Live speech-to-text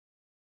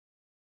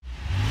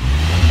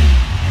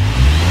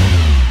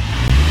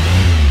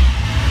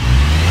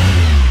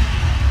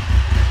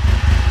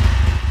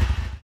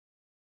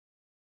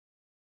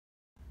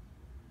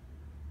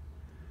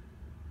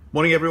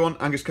Morning everyone,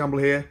 Angus Campbell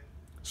here.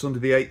 Sunday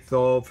the 8th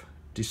of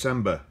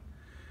December.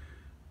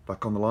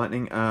 Back on the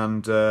lightning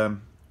and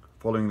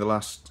following the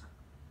last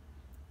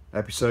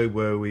episode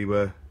where we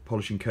were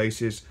polishing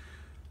cases,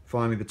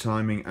 finally the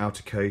timing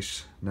outer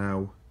case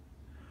now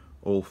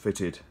all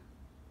fitted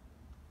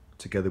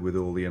together with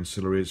all the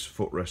ancillaries,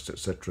 footrests,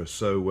 etc.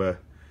 So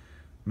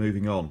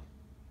moving on,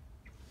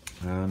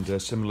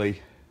 and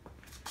similarly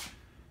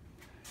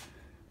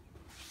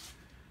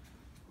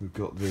we've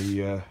got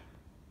the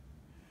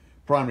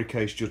primary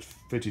case just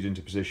fitted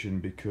into position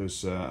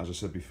because, as I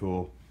said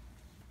before,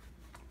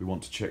 we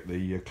want to check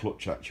the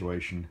clutch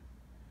actuation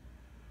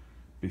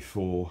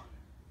before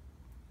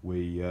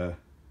we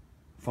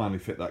finally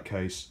fit that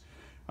case,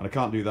 and I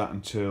can't do that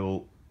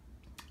until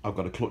I've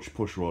got a clutch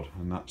push rod,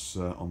 and that's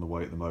on the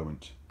way at the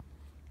moment.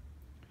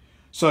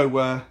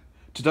 So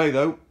today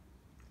though,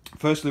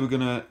 firstly we're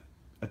going to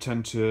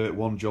attend to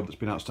one job that's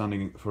been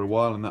outstanding for a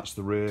while, and that's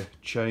the rear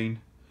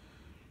chain.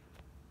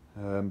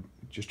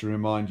 Just to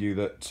remind you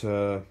that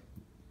the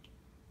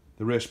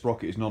rear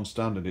sprocket is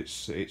non-standard.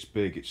 It's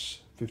big.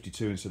 It's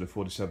 52 instead of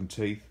 47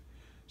 teeth,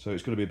 so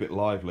it's going to be a bit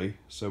lively.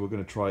 So we're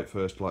going to try it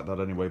first like that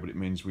anyway, but it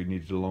means we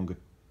needed a longer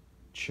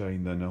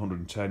chain than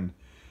 110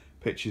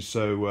 pitches.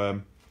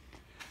 So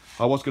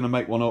I was going to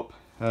make one up,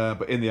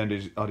 but in the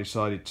end I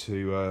decided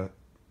to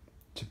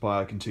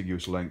buy a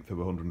contiguous length of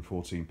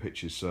 114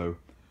 pitches. So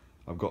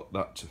I've got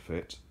that to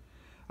fit.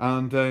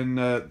 And then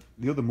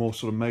the other more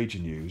sort of major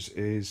news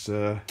is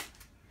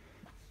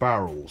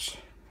barrels.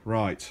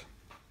 Right,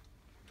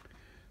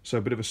 so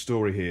a bit of a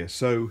story here.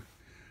 So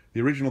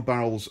the original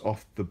barrels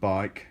off the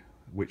bike,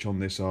 which on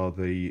this are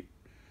the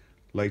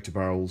later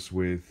barrels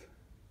with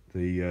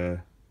the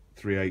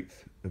 3/8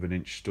 of an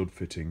inch stud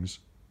fittings,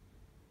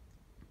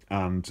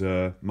 and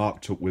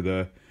marked up with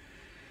a,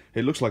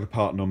 it looks like a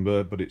part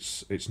number, but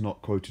it's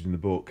not quoted in the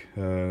book,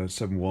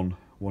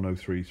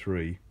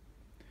 711033.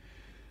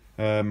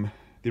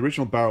 The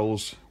original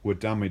barrels were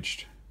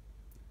damaged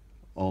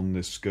on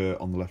this skirt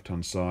on the left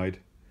hand side,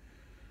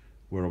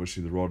 where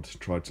obviously the rod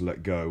tried to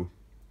let go,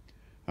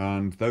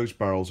 and those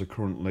barrels are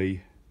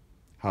currently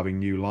having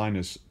new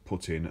liners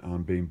put in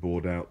and being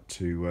bored out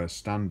to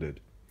standard.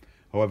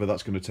 However,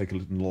 that's going to take a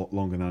little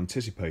longer than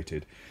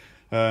anticipated,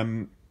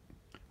 and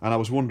I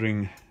was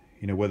wondering,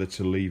 whether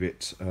to leave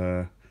it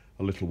a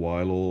little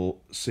while or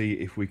see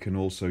if we can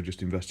also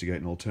just investigate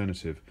an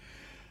alternative.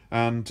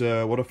 And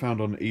what I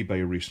found on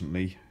eBay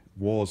recently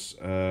was,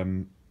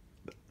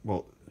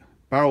 well,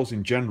 barrels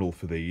in general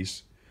for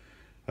these,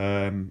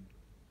 the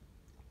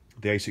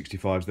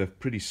A65s, they're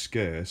pretty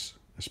scarce,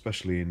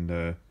 especially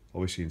in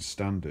obviously in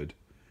standard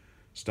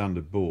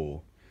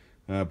bore,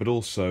 but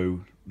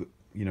also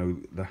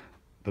the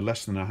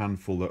less than a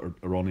handful that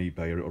are on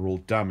eBay are all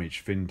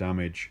damaged, fin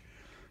damage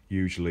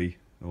usually,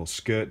 or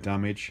skirt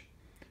damage.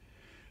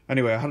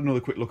 Anyway, I had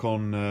another quick look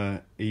on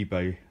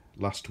eBay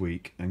last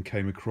week and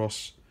came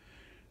across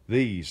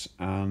these,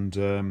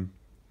 and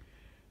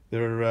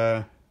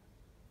they're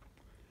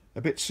a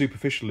bit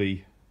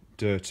superficially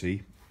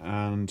dirty,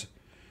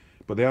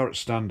 but they are at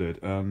standard,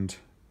 and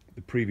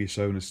the previous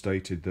owner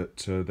stated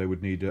that they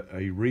would need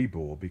a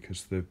rebore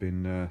because they've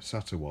been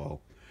sat a while.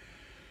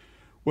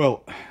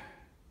 Well,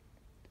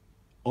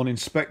 on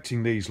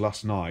inspecting these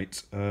last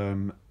night,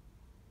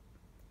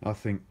 I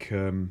think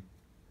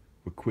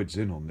we're quids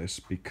in on this,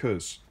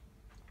 because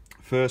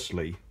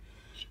firstly,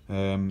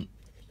 the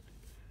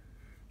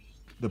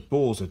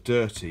bores are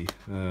dirty,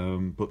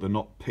 but they're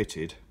not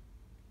pitted,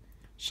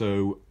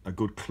 so a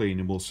good clean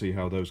and we'll see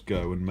how those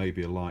go, and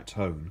maybe a light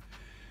hone.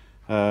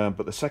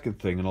 But the second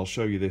thing, and I'll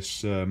show you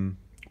this when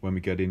we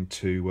get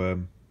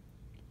into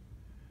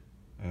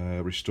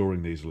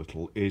restoring these a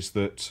little, is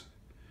that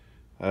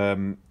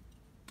on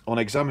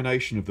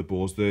examination of the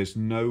bores there's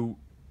no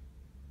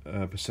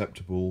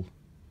perceptible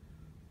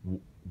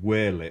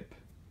wear lip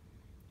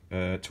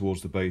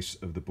towards the base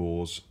of the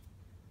bores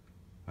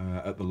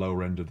at the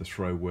lower end of the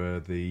throw, where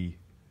the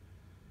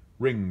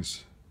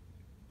rings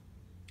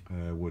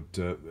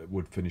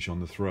would finish on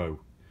the throw.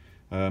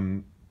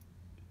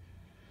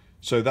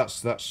 So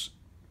that's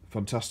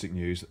fantastic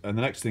news. And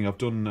the next thing, I've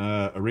done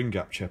a ring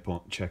gap check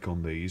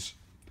on these,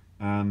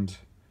 and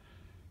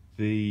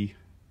the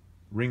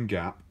ring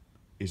gap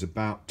is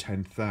about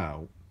 10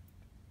 thou,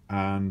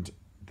 and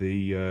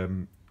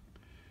the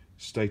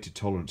stated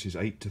tolerance is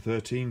 8 to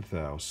 13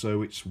 thou,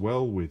 so it's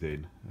well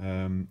within,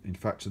 in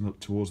fact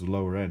towards the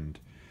lower end.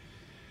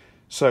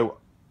 So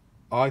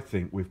I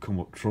think we've come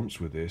up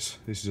trumps with this.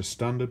 This is a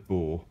standard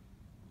bore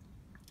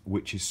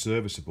which is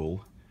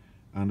serviceable,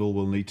 and all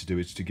we'll need to do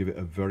is to give it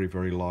a very,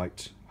 very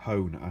light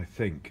hone, I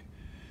think.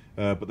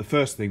 But the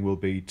first thing will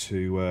be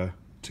to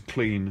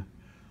clean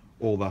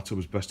all that up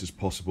as best as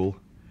possible.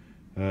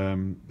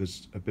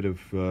 There's a bit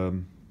of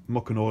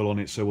muck and oil on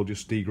it, so we'll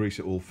just degrease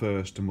it all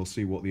first, and we'll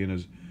see what the inner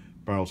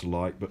barrels are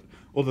like. But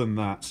other than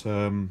that,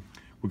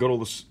 we've got all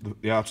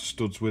the outer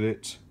studs with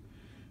it.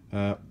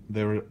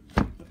 There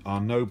are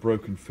no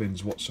broken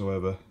fins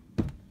whatsoever,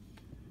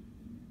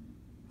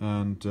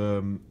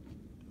 and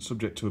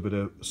subject to a bit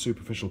of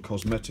superficial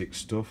cosmetic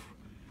stuff,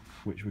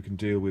 which we can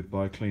deal with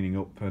by cleaning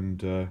up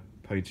and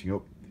painting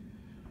up,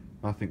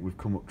 I think we've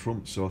come up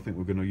trumps, so I think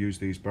we're going to use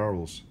these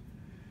barrels.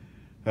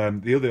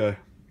 The other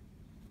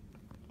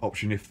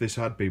option, if this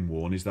had been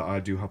worn, is that I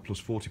do have plus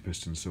 40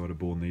 pistons, so I'd have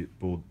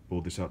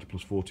bored this out to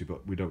plus 40,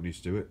 but we don't need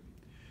to do it.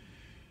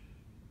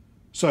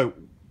 So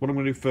what I'm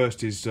going to do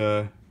first is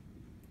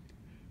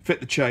fit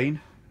the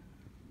chain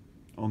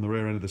on the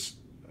rear end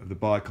of the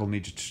bike. I'll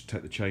need to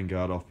take the chain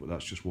guard off, but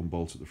that's just one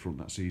bolt at the front,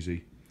 that's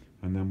easy.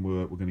 And then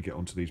we're going to get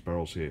onto these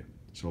barrels here.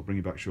 So I'll bring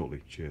you back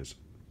shortly. Cheers.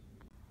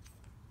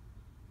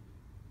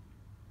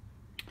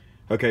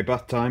 Okay,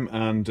 bath time,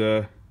 and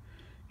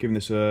giving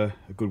this a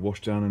good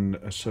wash down and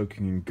a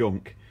soaking in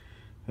gunk,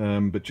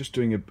 but just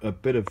doing a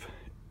bit of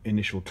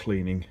initial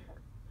cleaning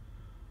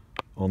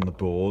on the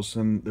bores,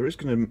 and there is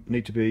going to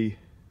need to be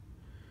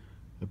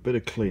a bit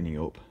of cleaning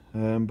up,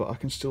 but I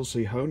can still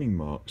see honing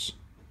marks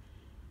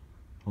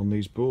on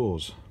these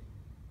bores.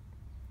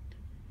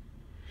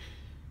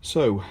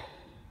 So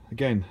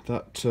again,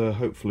 that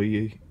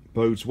hopefully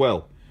bodes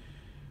well.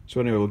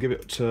 So anyway, we'll give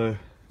it a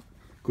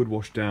good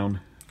wash down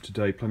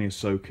today, plenty of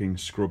soaking,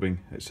 scrubbing,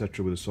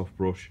 etc. with a soft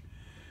brush,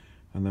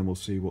 and then we'll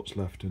see what's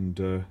left,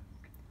 and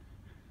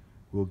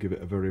we'll give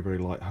it a very, very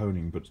light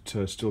honing,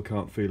 but still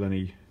can't feel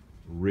any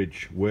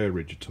wear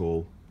ridge at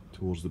all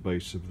towards the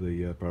base of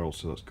the barrel,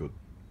 so that's good.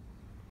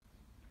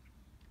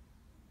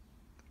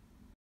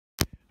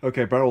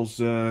 Okay,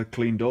 barrels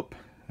cleaned up,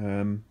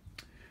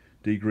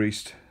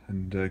 degreased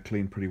and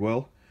cleaned pretty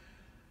well,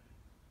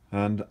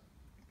 and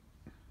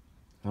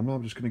I'm now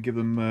just going to give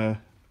them a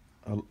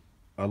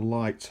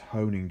light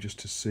honing just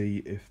to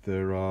see if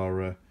there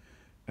are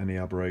any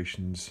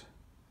aberrations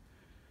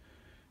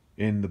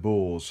in the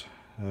bores.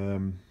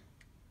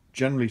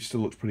 Generally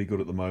still looks pretty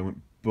good at the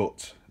moment,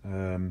 but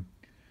there's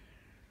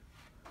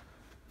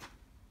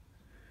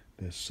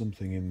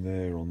something in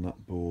there on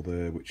that bore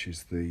there, which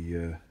is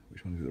the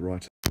which one is it, the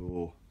right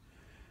bore.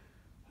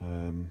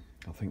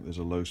 I think there's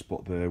a low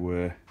spot there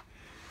where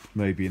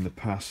maybe in the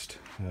past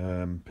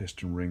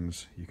piston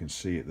rings, you can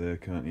see it there,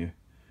 can't you?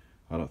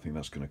 I don't think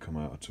that's going to come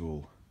out at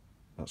all.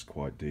 That's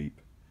quite deep.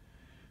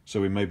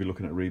 So we may be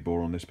looking at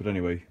rebore on this, but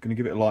anyway, going to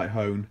give it a light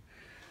hone,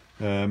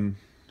 and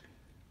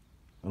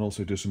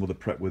also do some other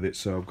prep with it.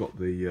 So I've got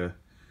the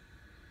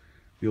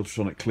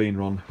ultrasonic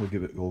cleaner on. We'll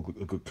give it all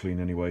a good clean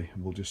anyway,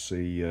 and we'll just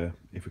see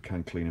if we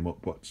can clean them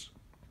up. But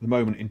at the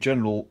moment, in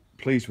general,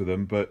 pleased with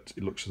them, but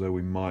it looks as though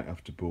we might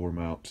have to bore them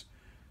out,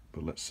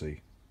 but let's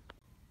see.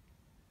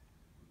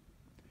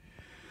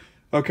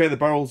 Okay, the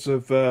barrels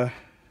have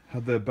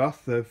had their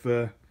bath.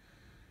 They've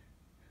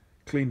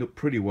cleaned up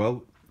pretty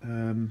well.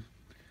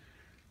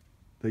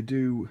 They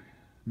do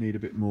need a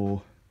bit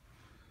more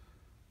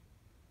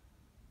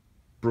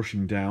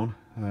brushing down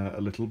a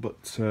little,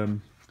 but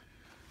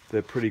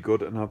they're pretty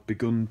good, and I've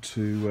begun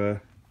to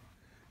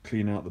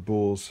clean out the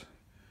bores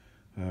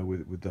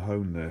with the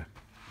hone there.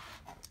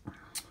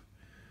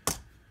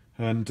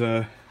 And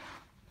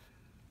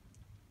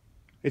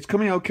it's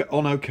coming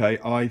on okay.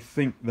 I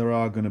think there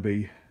are going to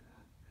be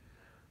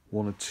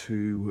one or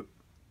two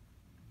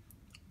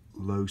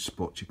low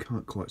spots. You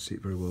can't quite see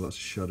it very well, that's a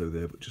shadow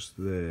there, but just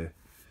there,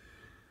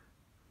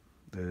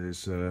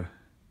 there's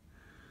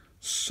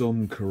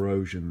some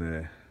corrosion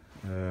there.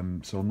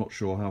 So I'm not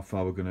sure how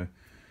far we're going to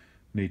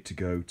need to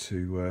go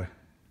to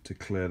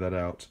clear that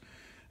out.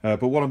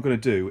 But what I'm going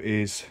to do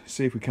is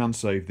see if we can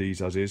save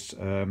these as is.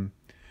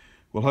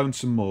 We'll hone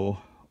some more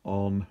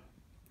on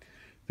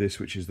this,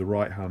 which is the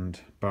right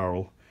hand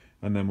barrel,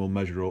 and then we'll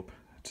measure up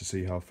to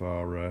see how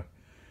far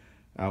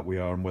out we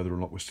are and whether or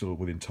not we're still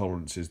within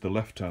tolerances. The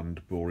left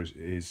hand bore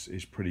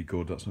is pretty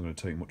good. That's not going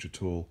to take much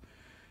at all,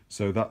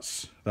 so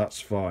that's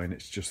fine.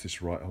 It's just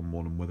this right hand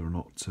one and whether or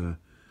not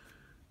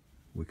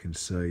we can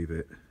save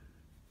it.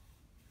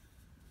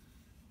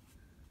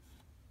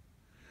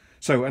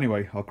 So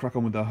anyway, I'll crack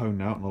on with the hone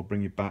now, and I'll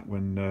bring you back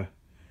when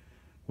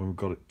we've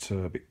got it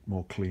a bit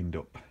more cleaned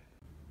up.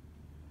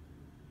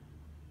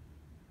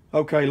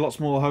 Okay, lots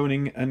more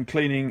honing and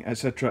cleaning,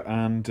 etc.,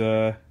 and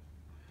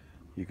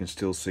you can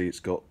still see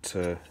it's got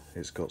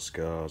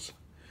scars.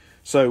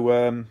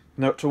 So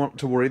not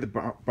to worry.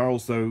 The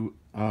barrels though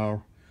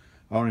are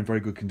in very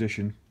good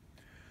condition.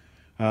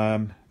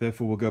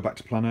 Therefore, we'll go back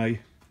to Plan A,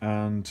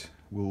 and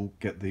we'll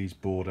get these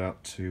bored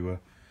out to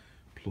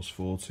plus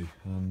 40.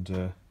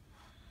 And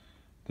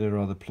there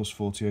are the plus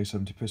 40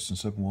 A70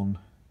 pistons,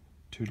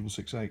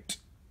 712668.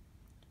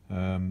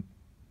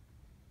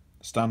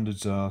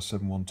 Standards are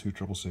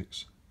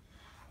 712666.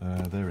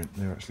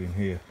 They're actually in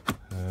here.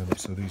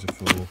 So these are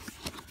for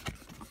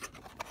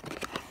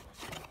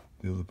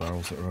the other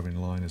barrels that are having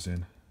liners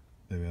in.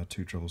 There we are,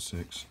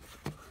 2666.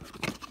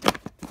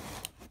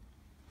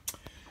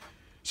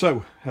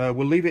 So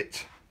we'll leave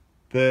it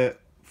there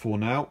for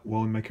now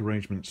while we make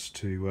arrangements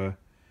to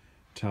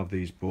have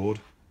these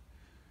bored.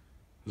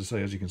 As I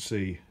say, as you can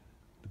see,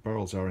 the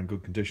barrels are in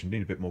good condition.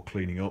 Need a bit more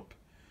cleaning up.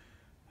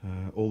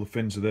 All the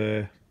fins are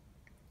there.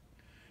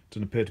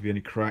 Doesn't appear to be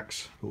any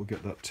cracks, but we'll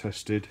get that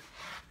tested.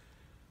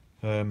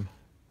 So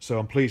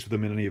I'm pleased with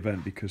them in any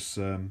event, because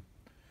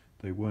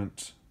they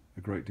weren't a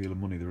a great deal of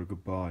money. They're a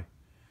good buy.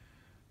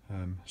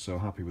 So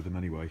happy with them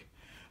anyway.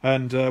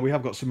 And we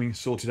have got something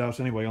sorted out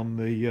anyway on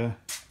the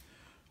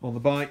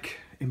bike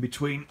in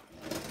between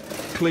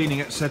cleaning,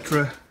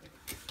 etc.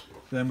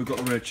 Then we've got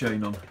the rear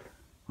chain on,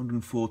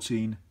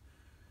 114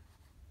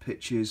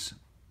 pitches,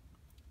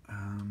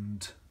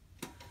 and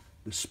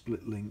the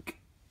split link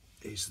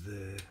is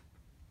there.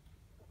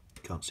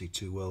 Can't see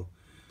too well,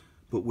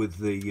 but with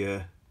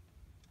the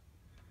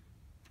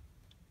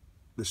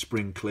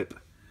spring clip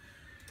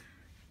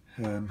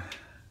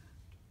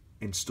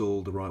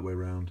installed the right way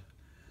round,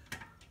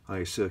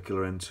 a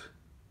circular end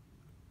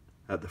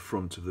at the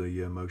front of the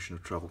motion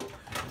of travel.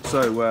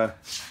 So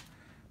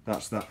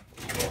that's that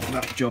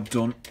job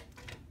done.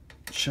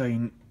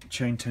 Chain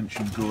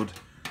tension good,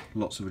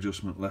 lots of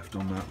adjustment left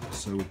on that,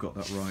 so we've got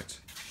that right.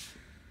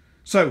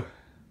 So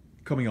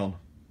coming on.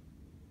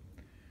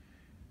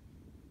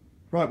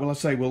 Right, well, I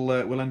say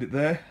we'll end it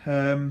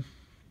there.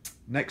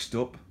 Next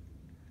up,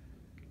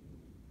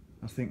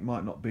 I think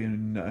might not be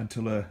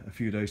until a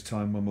few days'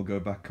 time when we'll go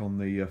back on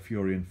the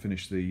Fury and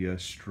finish the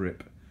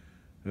strip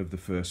of the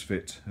first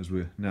fit, as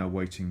we're now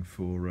waiting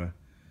for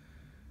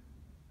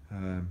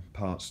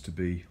parts to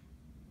be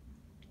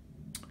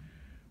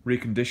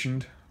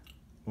reconditioned,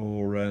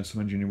 or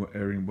some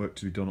engineering work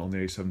to be done on the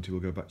A70. We'll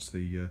go back to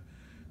the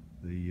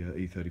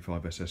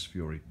E35 SS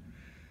Fury.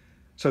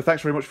 So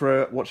thanks very much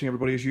for watching,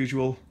 everybody, as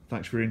usual.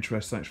 Thanks for your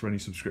interest, thanks for any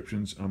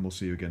subscriptions, and we'll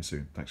see you again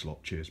soon. Thanks a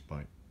lot. Cheers.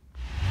 Bye.